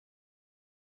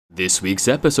This week's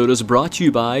episode is brought to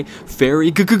you by Fairy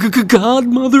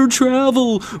Godmother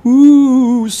Travel.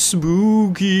 Ooh,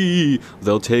 spooky.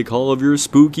 They'll take all of your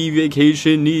spooky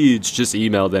vacation needs. Just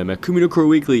email them at Communicore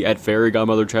Weekly at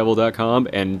fairygodmothertravel.com,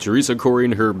 and Teresa Corey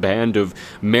and her band of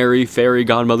merry fairy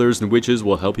godmothers and witches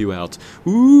will help you out.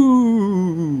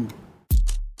 Ooh.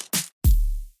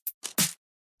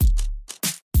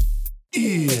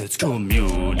 It's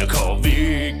Communicore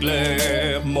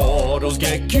Weekly. Mortals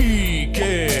get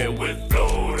geeky with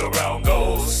float around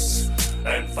ghosts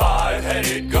and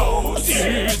five-headed ghosts.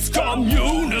 It's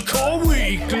Communicore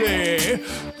Weekly.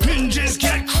 Hinges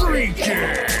get creaky.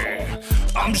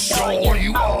 I'm sure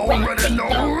you already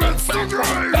know it's the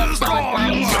greatest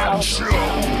online show.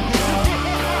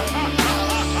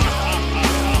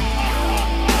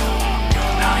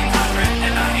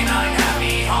 999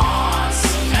 happy haunts,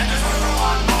 and there's room for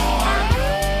one more.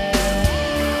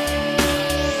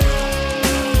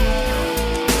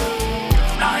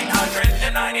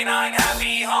 999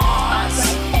 happy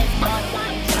haunts.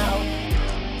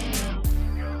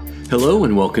 Hello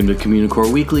and welcome to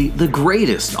Communicore Weekly, the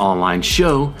greatest online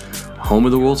show, home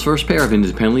of the world's first pair of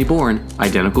independently born,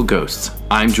 identical ghosts.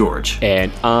 I'm George.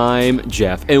 And I'm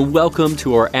Jeff, and welcome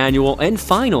to our annual and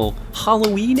final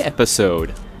Halloween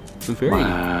episode. I'm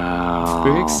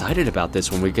very excited about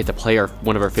this one. We get to play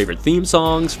one of our favorite theme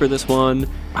songs for this one.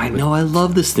 I know, I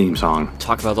love this theme song.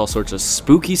 Talk about all sorts of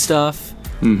spooky stuff.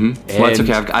 Mm-hmm. Well, that's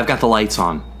okay. I've got the lights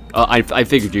on. I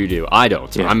figured you do. I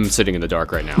don't. Yeah. I'm sitting in the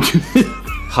dark right now.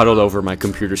 Huddled over my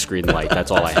computer screen light. That's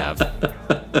all I have.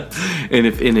 And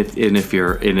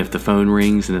if the phone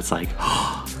rings and it's like,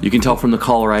 you can tell from the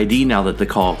caller ID now that the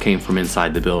call came from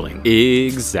inside the building.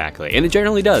 Exactly. And it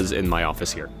generally does in my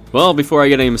office here. Well, before I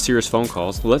get any mysterious phone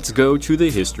calls, let's go to the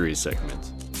history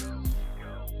segment.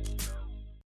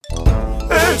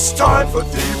 It's time for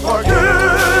Theme Park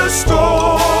History.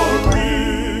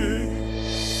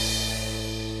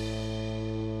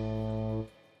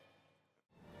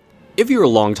 If you're a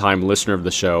long-time listener of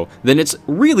the show, then it's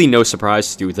really no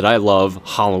surprise to you that I love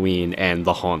Halloween and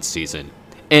the haunt season.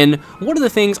 And one of the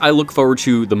things I look forward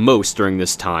to the most during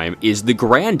this time is the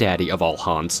granddaddy of all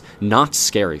haunts, Knott's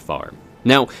Scary Farm.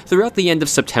 Now, throughout the end of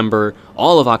September,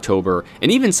 all of October,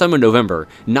 and even some of November,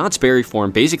 Knott's Berry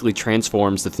Farm basically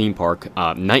transforms the theme park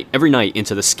every night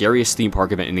into the scariest theme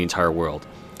park event in the entire world.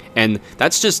 And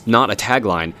that's just not a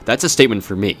tagline, that's a statement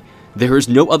for me. There is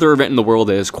no other event in the world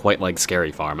that is quite like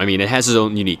Scary Farm. I mean, it has its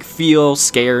own unique feel,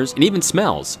 scares, and even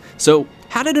smells. So,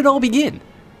 how did it all begin?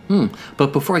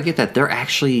 But before I get that, they're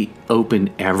actually open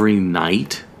every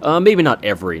night? Maybe not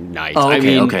every night. Oh,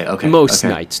 okay, okay. Most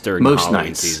nights during the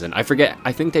Halloween season. I forget.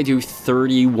 I think they do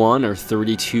 31 or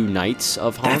 32 nights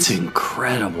of haunts. That's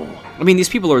incredible. I mean, these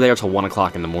people are there till 1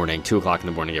 o'clock in the morning, 2 o'clock in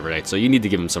the morning every night, so you need to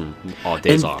give them some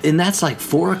days off. And that's like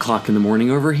 4 o'clock in the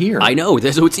morning over here. I know,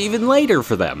 so it's even later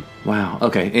for them. Wow.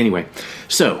 Okay, anyway.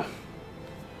 So,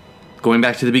 going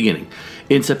back to the beginning.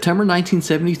 In September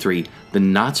 1973, the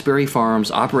Knott's Berry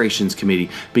Farm's Operations Committee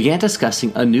began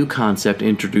discussing a new concept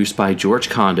introduced by George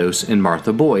Condos and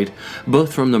Martha Boyd,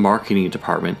 both from the marketing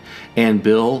department, and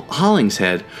Bill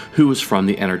Hollingshead, who was from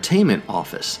the entertainment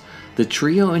office. The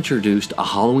trio introduced a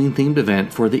Halloween-themed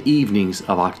event for the evenings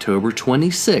of October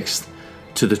 26th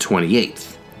to the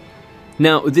 28th.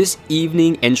 Now, this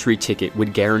evening entry ticket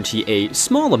would guarantee a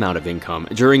small amount of income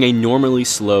during a normally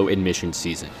slow admission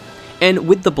season. And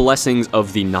with the blessings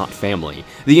of the Knott family,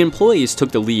 the employees took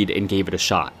the lead and gave it a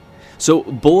shot. So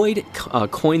Boyd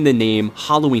coined the name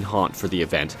Halloween Haunt for the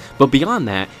event, but beyond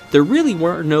that, there really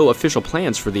were no official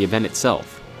plans for the event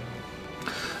itself.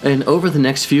 And over the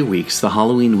next few weeks, the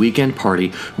Halloween weekend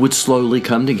party would slowly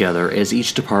come together as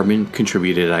each department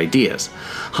contributed ideas.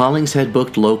 Hollingshead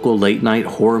booked local late-night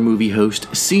horror movie host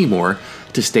Seymour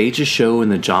to stage a show in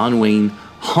the John Wayne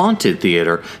Haunted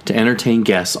Theater to entertain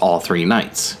guests all 3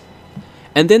 nights.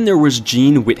 And then there was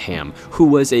Gene Whitham, who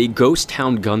was a ghost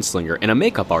town gunslinger and a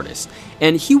makeup artist,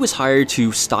 and he was hired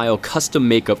to style custom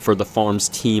makeup for the farm's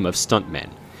team of stuntmen.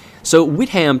 So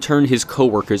Whitham turned his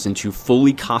co-workers into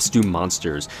fully costumed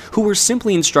monsters, who were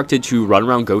simply instructed to run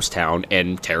around Ghost Town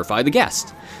and terrify the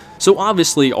guests. So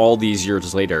obviously, all these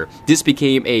years later, this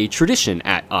became a tradition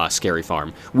at Scary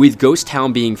Farm, with Ghost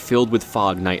Town being filled with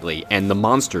fog nightly and the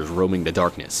monsters roaming the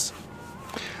darkness.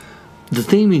 The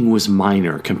theming was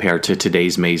minor compared to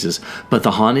today's mazes, but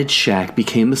the Haunted Shack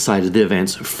became the site of the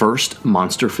event's first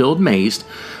monster-filled maze,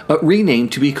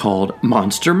 renamed to be called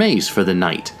Monster Maze for the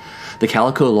night. The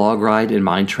Calico Log Ride and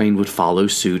Mine Train would follow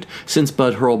suit, since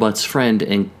Bud Hurlbut's friend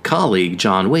and colleague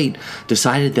John Waite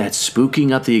decided that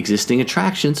spooking up the existing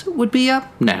attractions would be a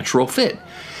natural fit.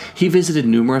 He visited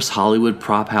numerous Hollywood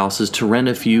prop houses to rent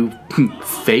a few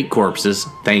fake corpses,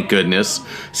 thank goodness,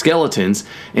 skeletons,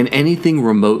 and anything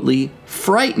remotely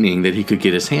frightening that he could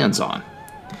get his hands on.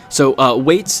 So,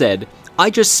 Waite said, I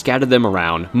just scattered them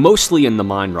around, mostly in the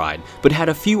mine ride, but had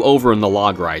a few over in the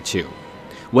log ride too.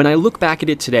 When I look back at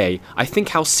it today, I think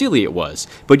how silly it was,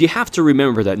 but you have to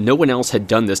remember that no one else had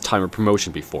done this type of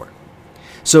promotion before.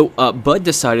 So, Bud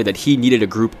decided that he needed a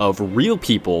group of real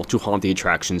people to haunt the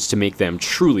attractions to make them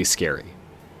truly scary.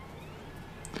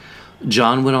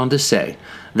 John went on to say,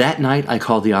 that night I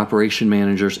called the operation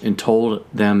managers and told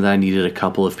them that I needed a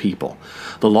couple of people.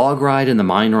 The log ride and the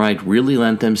mine ride really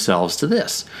lent themselves to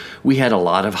this. We had a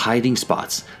lot of hiding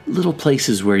spots, little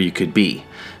places where you could be.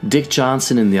 Dick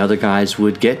Johnson and the other guys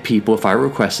would get people if I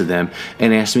requested them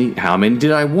and ask me how many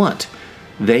did I want.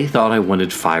 They thought I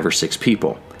wanted 5 or 6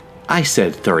 people. I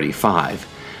said 35.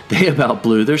 They about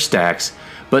blew their stacks,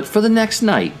 but for the next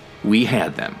night, we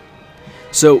had them.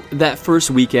 So, that first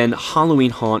weekend,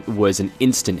 Halloween Haunt was an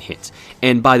instant hit,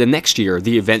 and by the next year,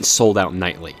 the event sold out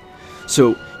nightly.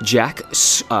 So, Jack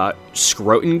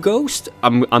Scroton Ghost?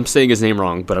 I'm saying his name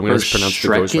wrong, but I'm going to pronounce the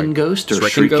ghost right. Ghost or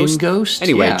Shrieking Ghost?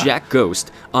 Anyway, yeah. Jack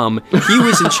Ghost. He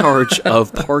was in charge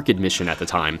of park admission at the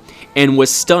time, and was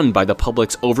stunned by the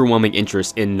public's overwhelming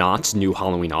interest in Knott's new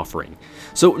Halloween offering.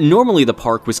 So normally the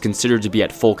park was considered to be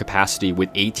at full capacity with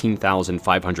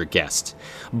 18,500 guests,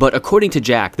 but according to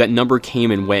Jack, that number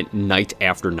came and went night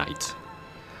after night.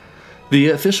 The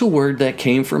official word that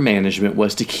came from management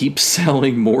was to keep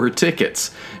selling more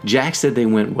tickets. Jack said they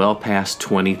went well past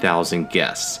 20,000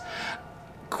 guests.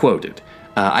 Quoted,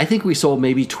 I think we sold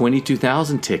maybe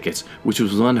 22,000 tickets, which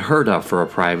was unheard of for a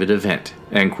private event,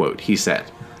 end quote, he said.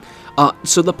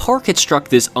 So the park had struck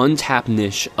this untapped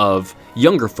niche of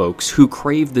younger folks who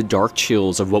craved the dark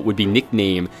chills of what would be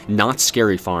nicknamed Knott's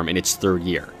Scary Farm in its third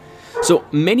year. So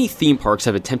many theme parks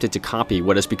have attempted to copy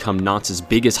what has become Knott's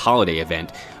biggest holiday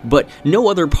event, but no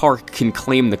other park can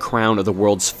claim the crown of the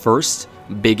world's first,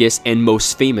 biggest, and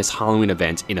most famous Halloween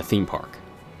event in a theme park.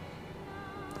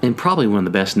 And probably one of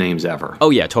the best names ever. Oh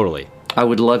yeah, totally. I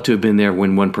would love to have been there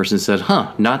when one person said,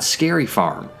 Knott's Scary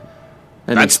Farm.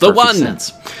 That's the one!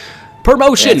 Sense.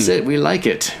 Promotion! That's it, we like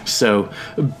it. So,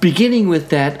 beginning with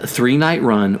that 3-night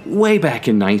run way back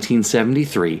in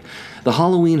 1973, the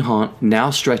Halloween Haunt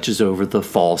now stretches over the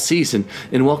fall season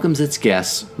and welcomes its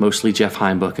guests, mostly Jeff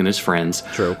Heimbuch and his friends,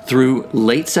 through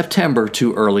late September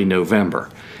to early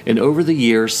November. And over the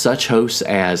years, such hosts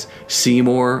as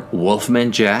Seymour,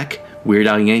 Wolfman Jack, Weird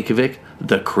Al Yankovic,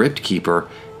 The Crypt Keeper,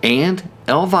 and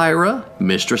Elvira,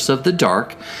 Mistress of the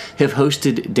Dark, have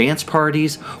hosted dance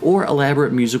parties or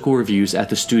elaborate musical reviews at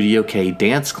the Studio K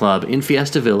Dance Club in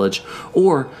Fiesta Village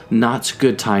or Knott's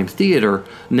Good Time Theater,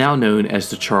 now known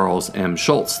as the Charles M.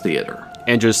 Schultz Theater.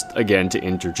 And just, again, to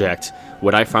interject,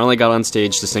 when I finally got on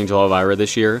stage to sing to Elvira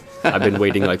this year, I've been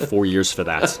waiting like 4 years for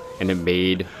that, and it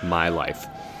made my life.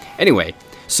 Anyway,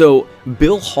 so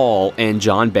Bill Hall and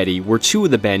John Betty were two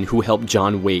of the men who helped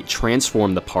John Waite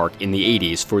transform the park in the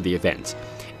 80s for the event.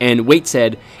 And Waite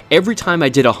said, every time I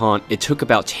did a haunt, it took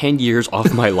about 10 years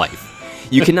off my life.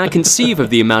 You cannot conceive of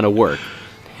the amount of work.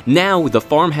 Now, the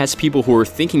farm has people who are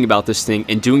thinking about this thing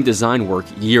and doing design work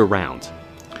year-round.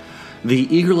 The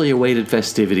eagerly awaited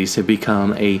festivities have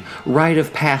become a rite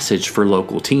of passage for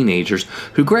local teenagers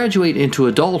who graduate into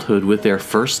adulthood with their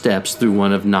first steps through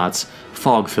one of Knott's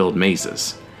fog-filled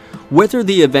mazes. Whether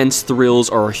the event's thrills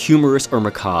are humorous or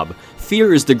macabre,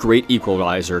 fear is the great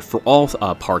equalizer for all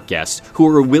park guests who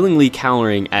are willingly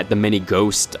cowering at the many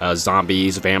ghosts,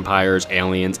 zombies, vampires,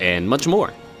 aliens, and much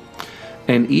more.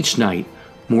 And each night,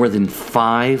 more than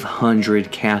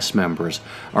 500 cast members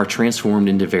are transformed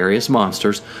into various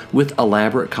monsters with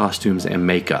elaborate costumes and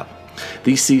makeup.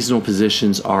 These seasonal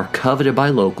positions are coveted by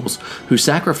locals who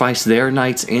sacrifice their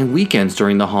nights and weekends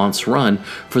during the haunt's run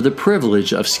for the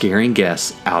privilege of scaring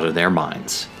guests out of their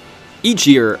minds. Each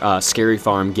year, Scary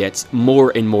Farm gets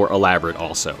more and more elaborate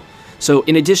also. So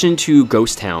in addition to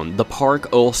Ghost Town, the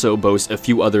park also boasts a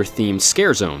few other themed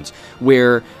scare zones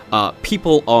where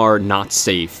people are not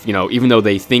safe, even though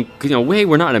they think, hey,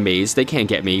 we're not in a maze, they can't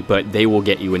get me, but they will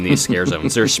get you in these scare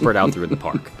zones. They're spread out through the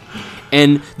park.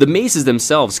 And the mazes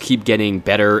themselves keep getting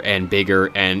better and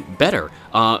bigger and better.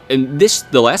 And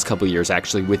the last couple of years,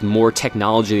 actually, with more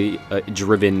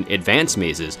technology-driven advanced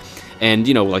mazes. And,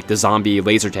 like the zombie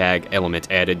laser tag element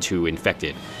added to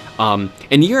Infected.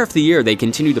 And year after year, they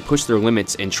continue to push their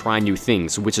limits and try new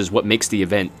things, which is what makes the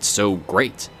event so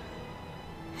great.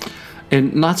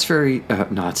 And Knott's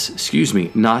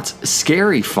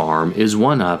Scary Farm is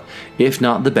one of, if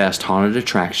not the best, haunted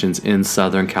attractions in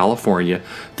Southern California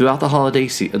throughout the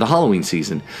Halloween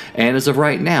season. And as of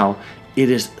right now, it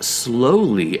is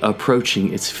slowly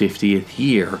approaching its 50th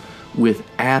year with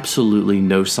absolutely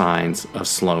no signs of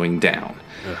slowing down.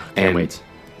 Can't wait.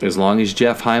 As long as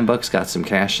Jeff Heimbach's got some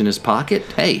cash in his pocket,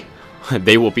 hey,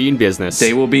 They will be in business.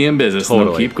 they will be in business and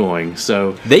Totally. they'll keep going.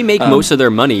 So They make most of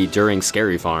their money during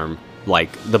Scary Farm.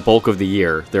 Like, the bulk of the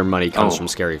year, their money comes Oh, from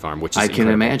Scary Farm, which is I can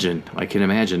incredible.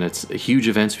 imagine. It's huge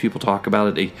events. People talk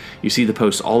about it. You see the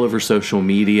posts all over social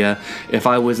media. If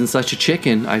I wasn't such a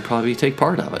chicken, I'd probably take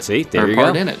part of it. See, there or you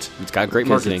part go. in it. It's got great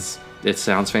 'Cause marketing. It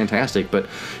sounds fantastic. But,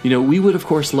 we would, of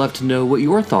course, love to know what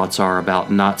your thoughts are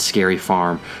about Not Scary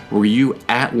Farm. Were you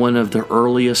at one of the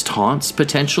earliest haunts,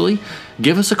 potentially?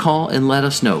 Give us a call and let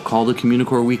us know. Call the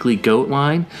Communicore Weekly GOAT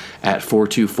line at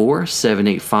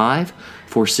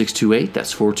 424-785-4628.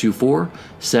 That's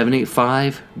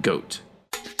 424-785-GOAT.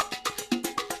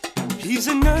 He's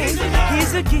a nerd,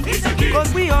 he's a geek,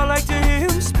 but we all like to hear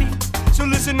him speak. So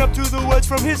listen up to the words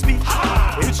from his speech.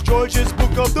 It's George's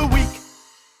Book of the Week.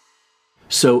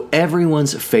 So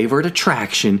everyone's favorite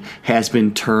attraction has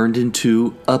been turned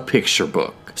into a picture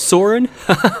book. Soren?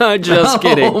 Just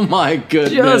kidding. Oh my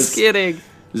goodness. Just kidding.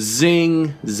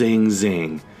 Zing, zing,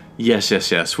 zing.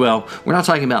 Yes. Well, we're not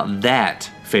talking about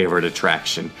that favorite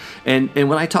attraction. And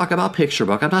when I talk about picture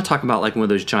book, I'm not talking about like one of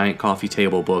those giant coffee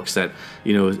table books that,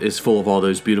 is full of all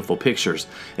those beautiful pictures.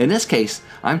 In this case,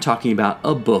 I'm talking about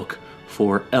a book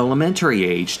for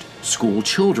elementary-aged school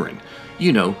children.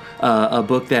 A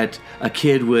book that a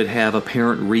kid would have a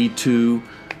parent read to,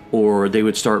 or they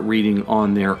would start reading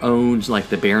on their own, like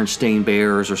the Berenstain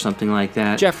Bears or something like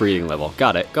that. Jeff reading level.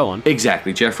 Got it. Go on.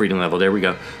 Exactly, Jeff reading level. There we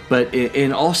go. But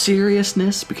in all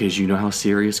seriousness, because you know how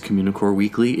serious Communicore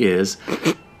Weekly is,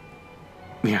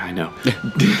 yeah, I know.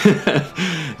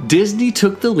 Disney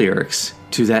took the lyrics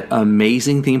to that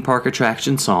amazing theme park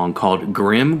attraction song called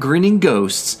Grim Grinning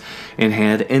Ghosts and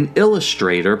had an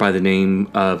illustrator by the name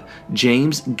of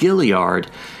James Gilliard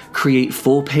create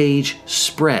full-page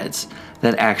spreads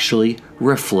that actually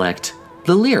reflect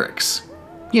the lyrics.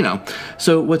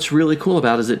 So what's really cool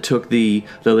about it is it took the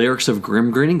lyrics of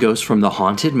Grim Grinning Ghosts from the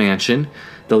Haunted Mansion,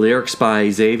 the lyrics by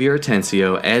Xavier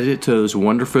Atencio, added it to those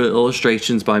wonderful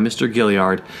illustrations by Mr.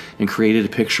 Gilliard, and created a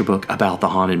picture book about the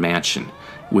Haunted Mansion,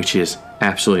 which is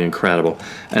absolutely incredible.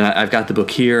 And I've got the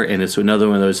book here, and it's another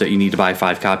one of those that you need to buy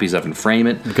 5 copies of and frame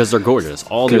it. Because they're gorgeous.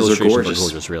 All the Because they're illustrations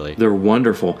are gorgeous, really. They're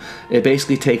wonderful. It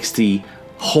basically takes the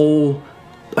whole...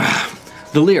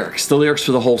 the lyrics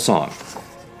for the whole song.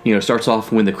 It starts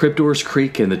off, when the crypt doors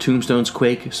creak and the tombstones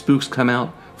quake, spooks come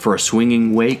out for a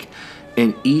swinging wake.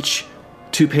 And each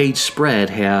 2-page spread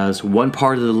has one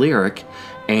part of the lyric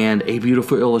and a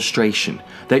beautiful illustration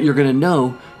that you're going to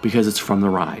know because it's from the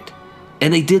ride.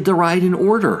 And they did the ride in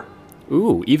order.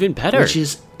 Ooh, even better. Which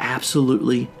is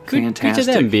absolutely fantastic.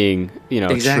 Good to them being,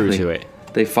 Exactly. true to it.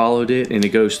 They followed it, and it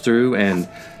goes through, and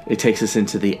it takes us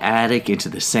into the attic, into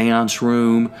the seance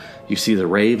room. You see the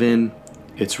raven.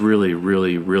 It's really,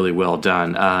 really, really well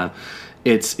done.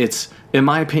 It's in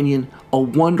my opinion, a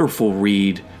wonderful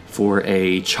read for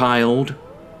a child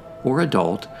or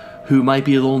adult who might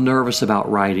be a little nervous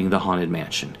about riding the Haunted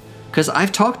Mansion. Because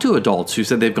I've talked to adults who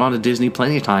said they've gone to Disney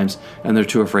plenty of times and they're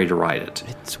too afraid to ride it.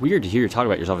 It's weird to hear you talk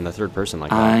about yourself in the third person like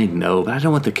that. I know, but I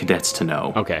don't want the cadets to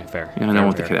know. Okay, fair. I don't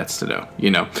want the cadets to know,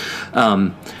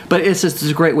 But it's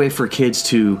a great way for kids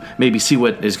to maybe see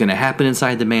what is going to happen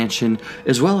inside the mansion,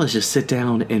 as well as just sit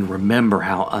down and remember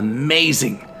how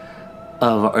amazing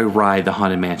of a ride the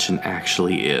Haunted Mansion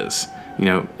actually is.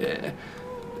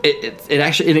 It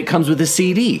actually, and it comes with a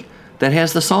CD that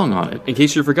has the song on it. In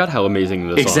case you forgot how amazing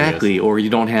the song is. Exactly, or you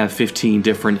don't have 15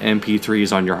 different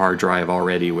MP3s on your hard drive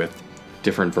already with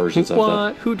different versions of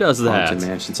the Who does that? Haunted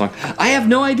Mansion song. I have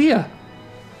no idea.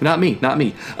 Not me.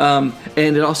 And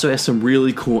it also has some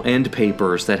really cool end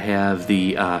papers that have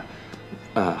the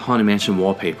Haunted Mansion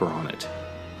wallpaper on it,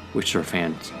 which are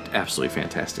absolutely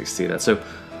fantastic to see that. So,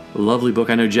 lovely book.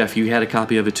 I know, Jeff, you had a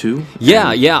copy of it too?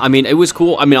 Yeah. I mean, it was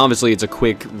cool. I mean, obviously, it's a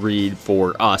quick read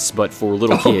for us, but for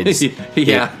little kids,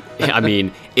 yeah.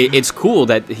 It's cool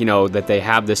that that they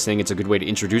have this thing. It's a good way to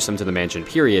introduce them to the mansion,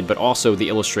 period. But also, the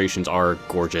illustrations are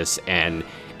gorgeous, and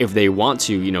if they want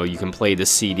to, you can play the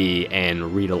CD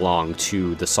and read along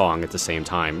to the song at the same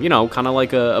time. Kind of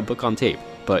like a book on tape,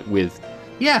 but with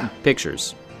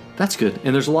pictures. That's good.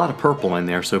 And there's a lot of purple in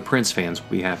there, so Prince fans will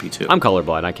be happy too. I'm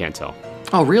colorblind. I can't tell.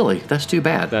 Oh, really? That's too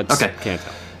bad. Okay. Can't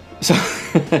tell.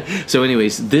 So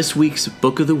anyways, this week's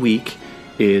Book of the Week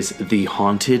is The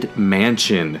Haunted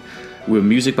Mansion, with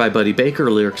music by Buddy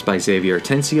Baker, lyrics by Xavier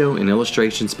Atencio, and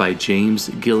illustrations by James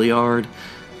Gilliard.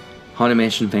 Haunted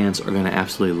Mansion fans are going to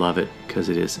absolutely love it because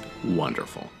it is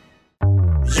wonderful.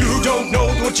 You don't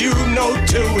know the knowed you, know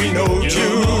till we knowed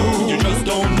you. You just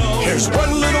don't know. Here's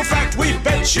one little fact we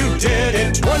bet you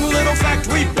didn't. One little fact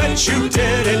we bet you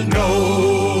didn't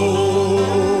know.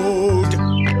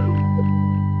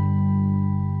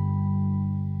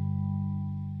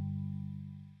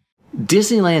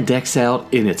 Disneyland decks out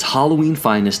in its Halloween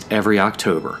finest every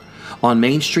October. On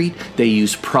Main Street, they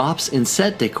use props and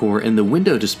set decor in the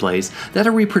window displays that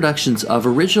are reproductions of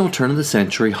original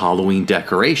turn-of-the-century Halloween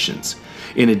decorations.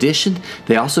 In addition,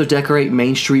 they also decorate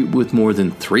Main Street with more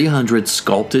than 300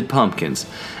 sculpted pumpkins,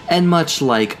 and much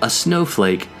like a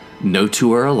snowflake, no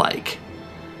two are alike.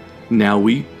 Now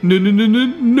we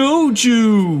know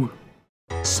you.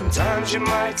 Sometimes you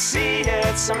might see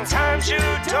it, sometimes you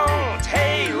don't.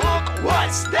 Hey, look,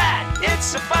 what's that?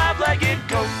 It's a five-legged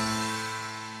goat.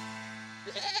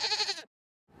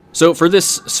 So for this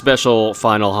special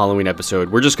final Halloween episode,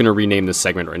 we're just going to rename this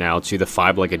segment right now to the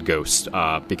Five-Legged Ghost,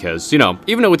 because,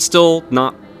 even though it's still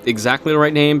not exactly the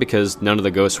right name, because none of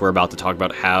the ghosts we're about to talk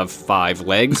about have 5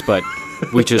 legs, but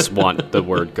we just want the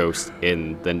word ghost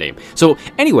in the name. So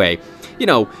anyway,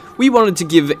 we wanted to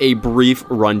give a brief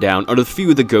rundown of a few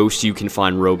of the ghosts you can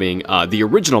find roaming the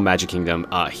original Magic Kingdom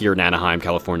here in Anaheim,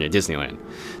 California, Disneyland.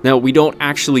 Now, we don't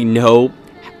actually know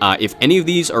if any of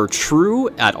these are true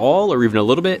at all, or even a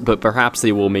little bit, but perhaps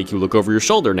they will make you look over your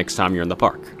shoulder next time you're in the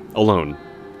park, alone,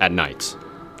 at night,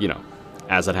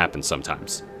 as it happens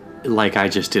sometimes. Like I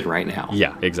just did right now.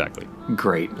 Yeah, exactly.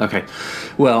 Great. Okay.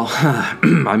 Well,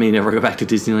 I may never go back to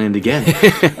Disneyland again.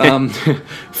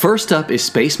 First up is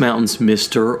Space Mountain's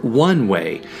Mr. One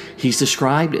Way. He's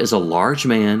described as a large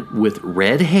man with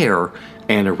red hair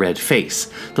and a red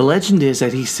face. The legend is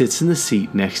that he sits in the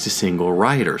seat next to single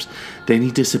riders. Then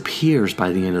he disappears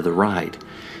by the end of the ride.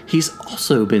 He's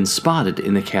also been spotted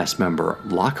in the cast member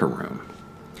locker room.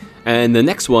 And the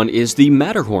next one is the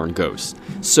Matterhorn ghost.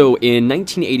 So in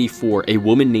 1984, a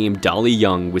woman named Dolly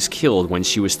Young was killed when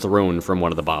she was thrown from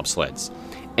one of the bobsleds.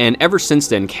 And ever since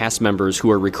then, cast members who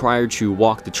are required to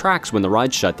walk the tracks when the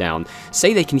ride shut down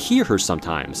say they can hear her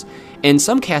sometimes. And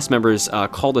some cast members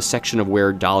call the section of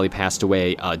where Dolly passed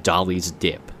away Dolly's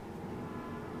Dip.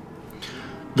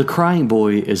 The Crying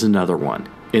Boy is another one,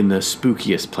 in the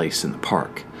spookiest place in the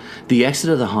park. The exit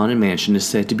of the Haunted Mansion is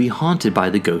said to be haunted by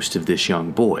the ghost of this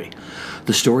young boy.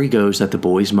 The story goes that the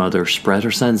boy's mother spread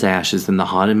her son's ashes in the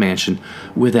Haunted Mansion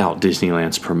without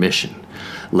Disneyland's permission.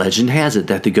 Legend has it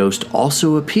that the ghost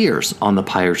also appears on the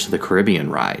Pirates of the Caribbean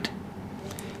ride.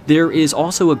 There is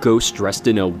also a ghost dressed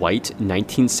in a white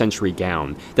 19th century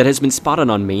gown that has been spotted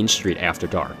on Main Street after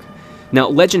dark. Now,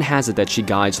 legend has it that she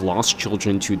guides lost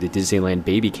children to the Disneyland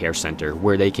Baby Care Center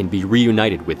where they can be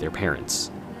reunited with their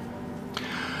parents.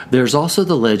 There's also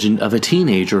the legend of a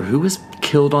teenager who was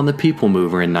killed on the People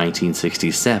Mover in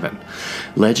 1967.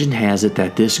 Legend has it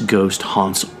that this ghost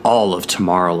haunts all of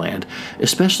Tomorrowland,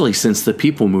 especially since the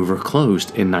People Mover closed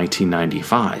in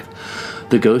 1995.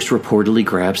 The ghost reportedly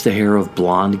grabs the hair of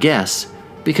blonde guests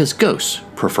because ghosts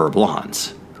prefer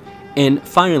blondes. And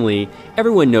finally,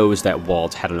 everyone knows that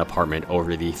Walt had an apartment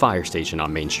over the fire station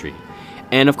on Main Street.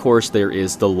 And of course, there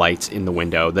is the light in the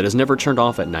window that is never turned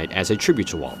off at night as a tribute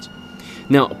to Walt.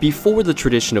 Now, before the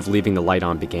tradition of leaving the light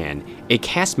on began, a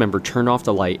cast member turned off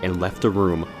the light and left the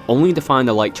room, only to find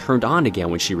the light turned on again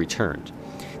when she returned.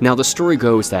 Now, the story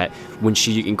goes that when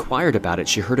she inquired about it,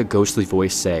 she heard a ghostly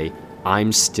voice say,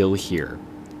 "I'm still here."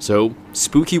 So,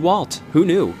 spooky Walt. Who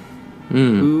knew?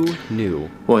 Who knew?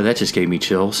 Boy, that just gave me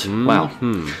chills. Wow.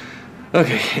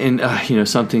 Okay, and,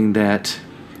 something that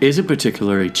isn't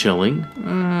particularly chilling,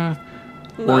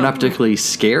 or not particularly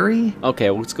scary. Okay,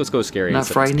 well, let's go scary. Not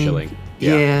frightening. Chilling.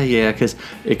 Yeah, because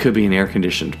it could be an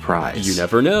air-conditioned prize. You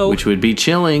never know. Which would be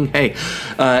chilling. Hey,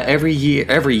 every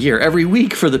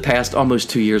week for the past almost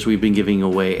 2 years, we've been giving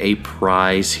away a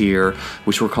prize here,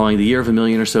 which we're calling the Year of a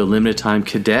Million or So Limited Time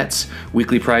Cadets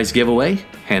Weekly Prize Giveaway.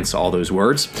 Hence all those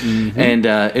words. And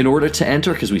in order to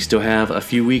enter, because we still have a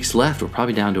few weeks left, we're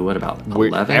probably down to about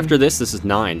 11? After this is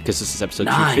 9, because this is episode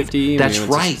 250. That's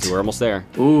right. We're almost there.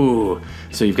 Ooh.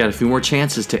 So you've got a few more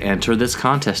chances to enter this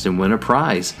contest and win a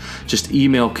prize. Just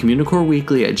email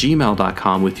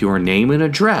communicoreweekly@gmail.com with your name and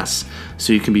address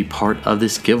so you can be part of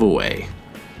this giveaway.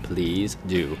 Please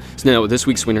do. So now this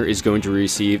week's winner is going to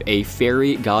receive a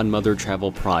Fairy Godmother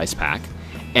Travel Prize Pack.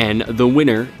 And the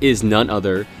winner is none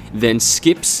other than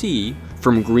Skip C.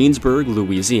 from Greensburg,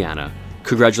 Louisiana.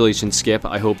 Congratulations, Skip.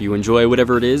 I hope you enjoy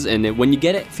whatever it is. And when you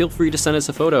get it, feel free to send us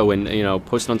a photo and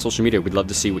post it on social media. We'd love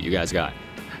to see what you guys got.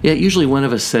 Yeah, usually one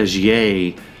of us says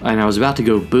yay, and I was about to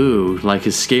go boo, like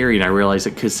it's scary, and I realized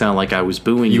it could sound like I was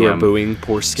booing him. You were booing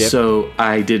poor Skip? So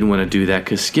I didn't want to do that,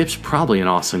 because Skip's probably an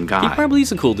awesome guy. He probably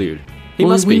is a cool dude. He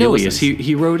must we be. know He he is.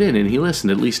 He wrote in and he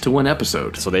listened at least to one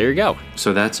episode. So there you go.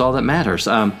 So that's all that matters.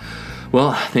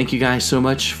 Well, thank you guys so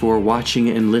much for watching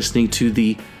and listening to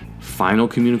the final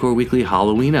Communicore Weekly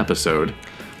Halloween episode.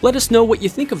 Let us know what you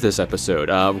think of this episode.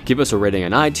 Give us a rating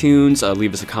on iTunes,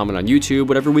 leave us a comment on YouTube,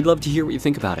 whatever. We'd love to hear what you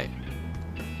think about it.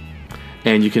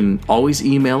 And you can always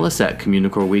email us at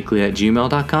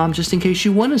communicoreweekly@gmail.com just in case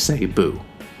you want to say boo.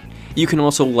 You can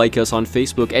also like us on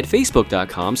Facebook at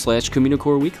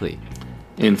facebook.com/CommunicoreWeekly.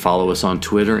 And follow us on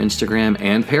Twitter, Instagram,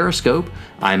 and Periscope.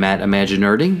 I'm at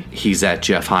ImagineNerding. He's at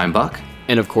Jeff Heimbuck.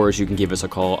 And of course, you can give us a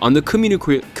call on the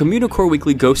Communicore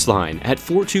Weekly Ghost Line at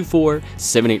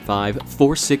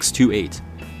 424-785-4628.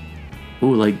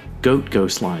 Ooh, like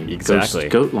ghost line. Exactly.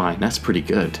 Goat line. That's pretty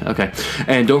good. Okay.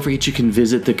 And don't forget you can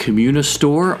visit the Communa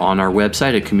store on our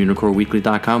website at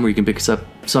communicoreweekly.com where you can pick us up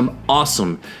some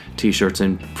awesome t-shirts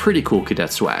and pretty cool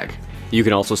cadet swag. You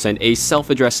can also send a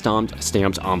self-addressed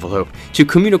stamped envelope to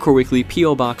Communicore Weekly,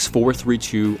 P.O. Box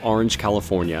 432, Orange,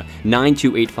 California,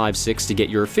 92856 to get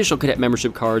your official cadet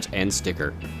membership cards and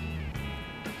sticker.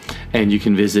 And you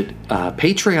can visit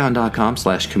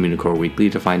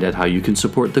patreon.com/CommunicoreWeekly to find out how you can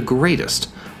support the greatest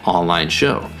online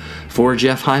show. For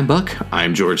Jeff Heimbuck,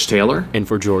 I'm George Taylor. And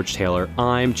for George Taylor,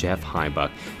 I'm Jeff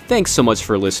Heimbuck. Thanks so much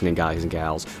for listening, guys and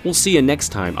gals. We'll see you next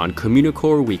time on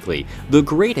Communicore Weekly, the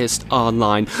greatest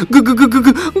online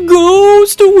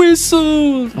ghost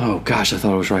whistle. Oh gosh, I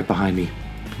thought it was right behind me.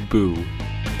 Boo.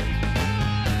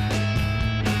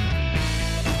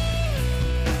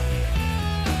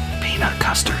 Peanut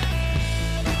custard.